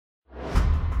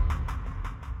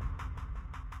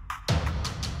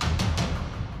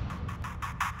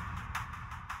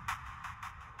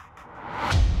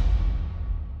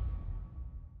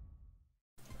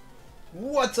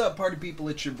What's up, party people?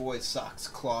 It's your boy Socks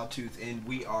Clawtooth, and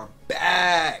we are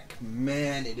back.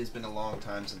 Man, it has been a long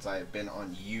time since I have been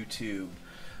on YouTube.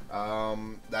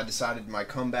 I decided my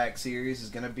comeback series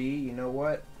is gonna be, you know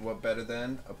what better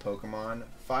than a Pokemon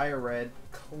Fire Red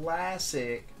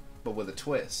Classic, but with a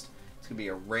twist. It's gonna be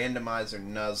a Randomizer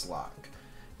Nuzlocke.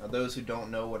 Now, those who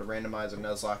don't know what a Randomizer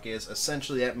Nuzlocke is,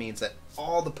 essentially that means that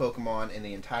all the Pokemon in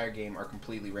the entire game are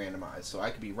completely randomized. So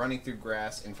I could be running through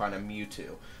grass and find a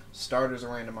Mewtwo. Starters are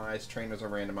randomized, trainers are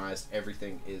randomized,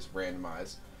 everything is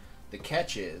randomized. The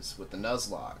catch is, with the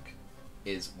Nuzlocke,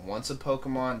 is once a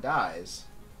Pokemon dies,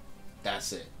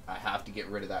 that's it. I have to get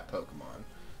rid of that Pokemon.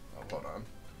 Oh, hold on.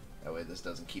 That way this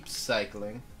doesn't keep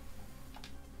cycling.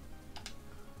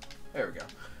 There we go.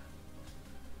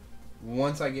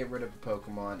 Once I get rid of a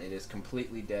Pokemon, it is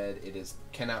completely dead. It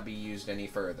cannot be used any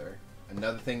further.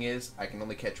 Another thing is, I can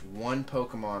only catch one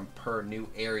Pokemon per new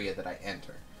area that I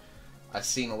enter. I've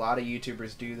seen a lot of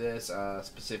YouTubers do this,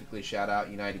 specifically shout out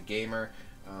United Gamer,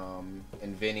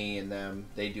 and Vinny and them.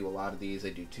 They do a lot of these. They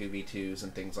do 2v2s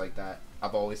and things like that.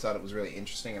 I've always thought it was really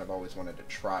interesting, and I've always wanted to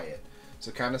try it.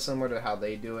 So kind of similar to how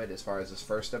they do it, as far as this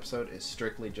first episode, is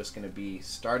strictly just going to be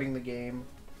starting the game,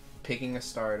 picking a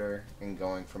starter, and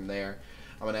going from there.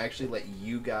 I'm going to actually let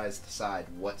you guys decide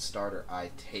what starter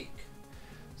I take.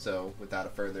 So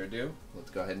without further ado,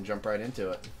 let's go ahead and jump right into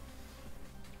it.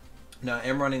 Now, I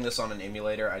am running this on an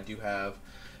emulator. I do have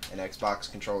an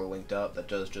Xbox controller linked up that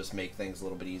does just make things a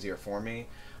little bit easier for me.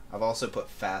 I've also put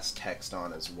fast text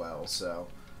on as well, so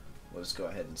we'll just go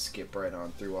ahead and skip right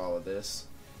on through all of this.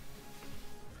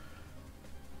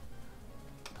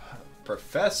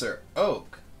 Professor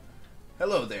Oak.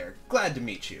 Hello there, glad to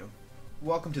meet you.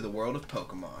 Welcome to the world of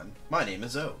Pokemon. My name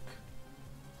is Oak.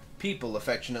 People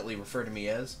affectionately refer to me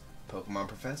as Pokemon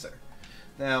Professor.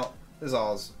 Now, this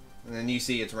all's, and then you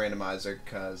see it's randomizer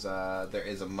because there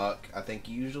is a muck. I think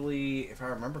usually, if I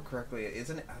remember correctly,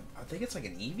 isn't it? I think it's like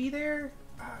an Eevee there.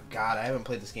 Oh, God, I haven't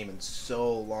played this game in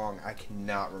so long. I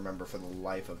cannot remember for the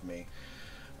life of me.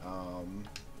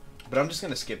 But I'm just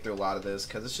gonna skip through a lot of this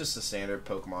because it's just a standard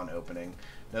Pokemon opening.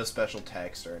 No special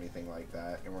text or anything like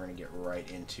that, and we're going to get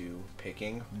right into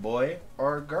picking boy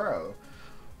or girl.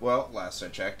 Well, last I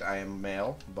checked, I am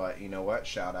male, but you know what?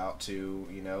 Shout out to,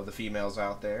 you know, the females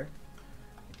out there.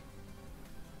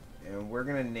 And we're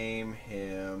going to name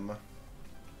him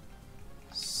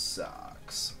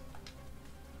Socks.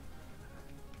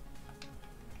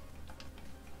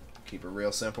 Keep it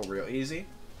real simple, real easy.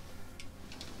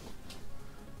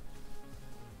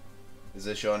 Is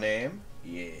this your name?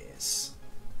 Yes.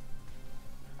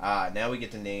 Now we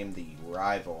get to name the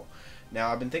rival.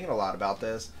 Now, I've been thinking a lot about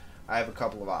this. I have a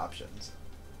couple of options.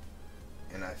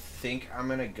 And I think I'm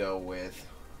going to go with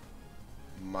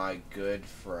my good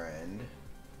friend.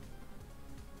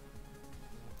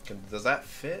 Does that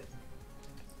fit?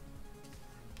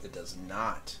 It does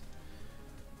not.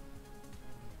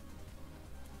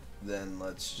 Then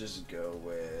let's just go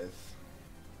with...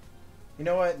 You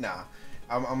know what? Nah.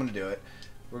 I'm going to do it.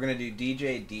 We're going to do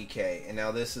DJ DK, and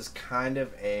now this is kind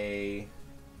of a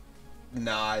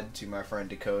nod to my friend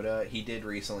Dakota. He did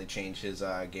recently change his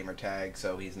gamer tag,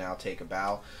 so he's now Take a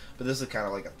Bow, but this is kind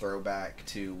of like a throwback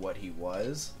to what he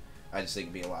was. I just think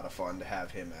it'd be a lot of fun to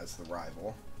have him as the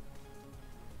rival.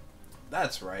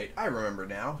 That's right, I remember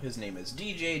now. His name is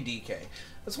DJ DK.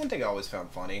 That's one thing I always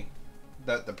found funny,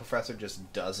 that the professor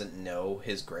just doesn't know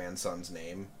his grandson's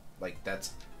name. Like,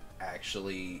 that's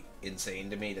actually insane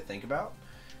to me to think about.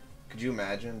 Could you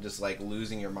imagine just like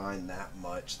losing your mind that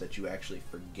much that you actually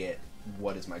forget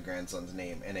what is my grandson's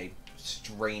name and a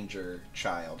stranger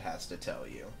child has to tell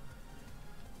you?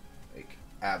 Like,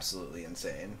 absolutely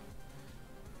insane.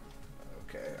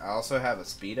 Okay, I also have a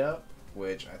speed up,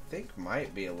 which I think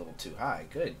might be a little too high.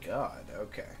 Good God,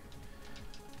 okay.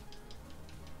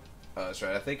 Oh, that's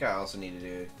right, I think I also needed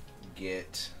to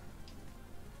get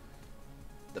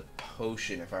the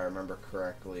potion, if I remember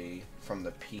correctly, from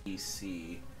the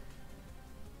PC.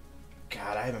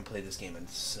 God, I haven't played this game in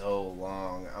so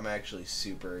long. I'm actually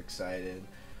super excited.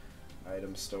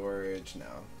 Item storage. No,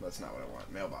 that's not what I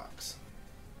want. Mailbox.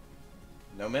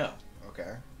 No mail.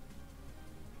 Okay.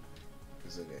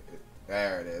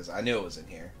 There it is. I knew it was in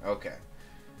here. Okay.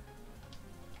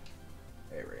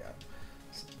 There we go.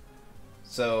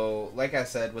 So, like I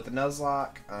said, with the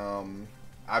Nuzlocke,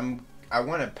 I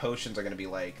wanted potions are going to be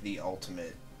like the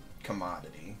ultimate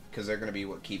commodity, because they're going to be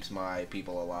what keeps my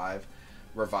people alive.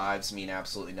 Revives mean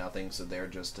absolutely nothing, so they're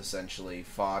just essentially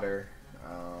fodder.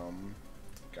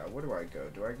 God, where do I go?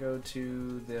 Do I go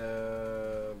to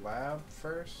the lab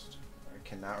first? I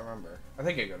cannot remember. I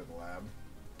think I go to the lab.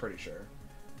 Pretty sure.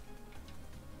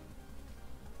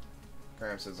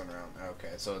 Gramps isn't around.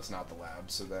 Okay, so it's not the lab.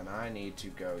 So then I need to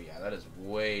go. Yeah, that is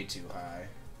way too high.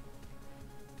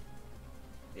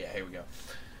 Yeah, here we go.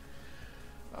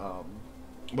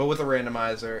 But with a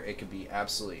randomizer, it could be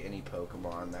absolutely any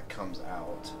Pokemon that comes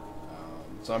out.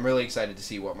 So I'm really excited to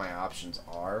see what my options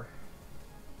are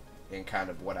and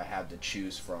kind of what I have to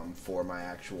choose from for my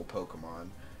actual Pokemon.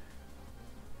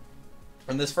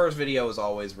 And this first video is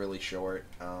always really short.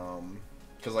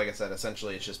 Because like I said,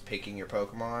 essentially it's just picking your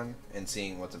Pokemon and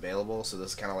seeing what's available. So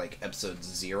this is kind of like episode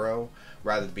 0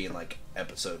 rather than being like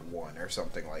episode 1 or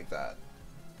something like that.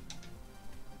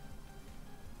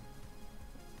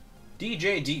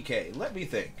 DJ DK, let me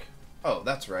think. Oh,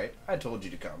 that's right. I told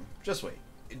you to come. Just wait.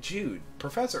 Jude,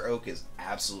 Professor Oak is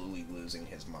absolutely losing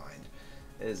his mind.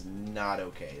 It is not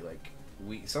okay. Like,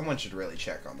 someone should really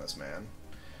check on this man.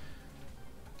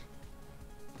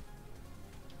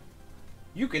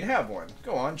 You can have one.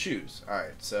 Go on, choose. All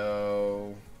right.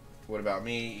 So, what about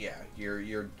me? Yeah,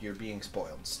 you're being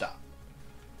spoiled. Stop.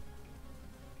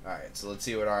 All right. So let's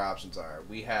see what our options are.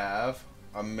 We have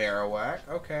a Marowak.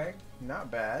 Okay, not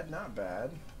bad, not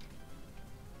bad.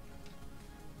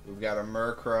 We've got a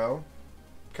Murkrow.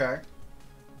 Okay.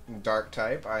 Dark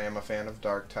type. I am a fan of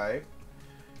Dark type.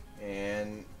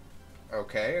 And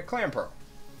okay, a Clamperl.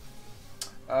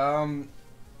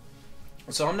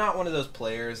 So I'm not one of those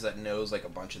players that knows like a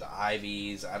bunch of the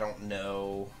IVs. I don't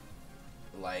know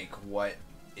like what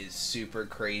is super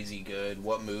crazy good,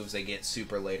 what moves they get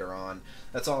super later on.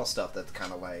 That's all stuff that's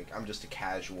kind of like, I'm just a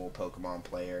casual Pokemon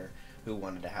player who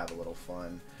wanted to have a little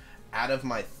fun. Out of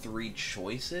my 3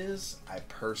 choices, I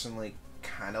personally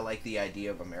kind of like the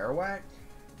idea of a Marowak.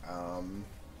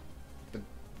 But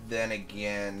then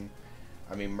again,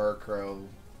 I mean, Murkrow,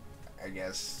 I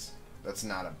guess that's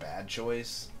not a bad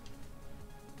choice.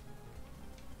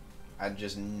 I'm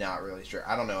just not really sure.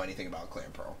 I don't know anything about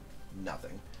Clamperl.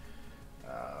 Nothing.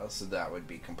 So that would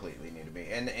be completely new to me.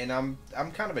 And I'm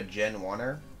kind of a Gen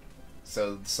 1er.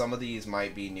 So some of these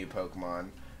might be new Pokemon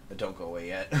that don't go away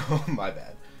yet. My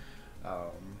bad.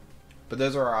 But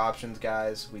those are our options,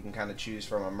 guys. We can kind of choose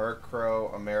from a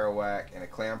Murkrow, a Marowak, and a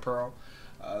Clamperl.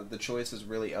 The choice is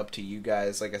really up to you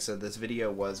guys. Like I said, this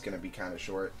video was going to be kind of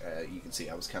short. You can see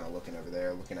I was kind of looking over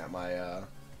there, looking at my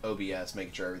OBS,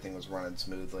 making sure everything was running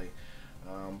smoothly.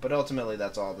 But ultimately,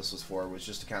 that's all this was for, was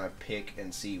just to kind of pick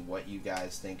and see what you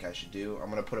guys think I should do. I'm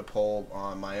going to put a poll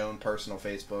on my own personal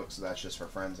Facebook, so that's just for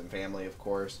friends and family, of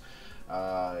course.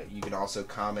 You can also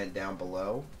comment down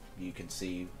below. You can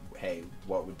see, hey,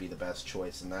 what would be the best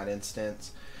choice in that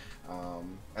instance.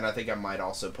 And I think I might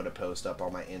also put a post up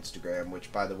on my Instagram,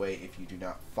 which, by the way, if you do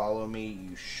not follow me,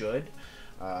 you should.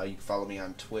 You can follow me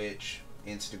on Twitch,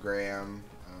 Instagram.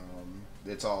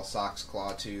 It's all Socks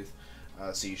Clawtooth.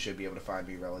 So you should be able to find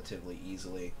me relatively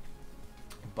easily.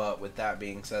 But with that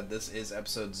being said, this is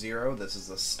episode 0. This is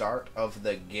the start of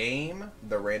the game,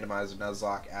 the Randomizer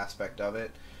Nuzlocke aspect of it.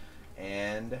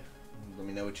 And let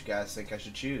me know what you guys think I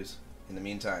should choose. In the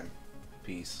meantime,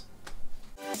 peace.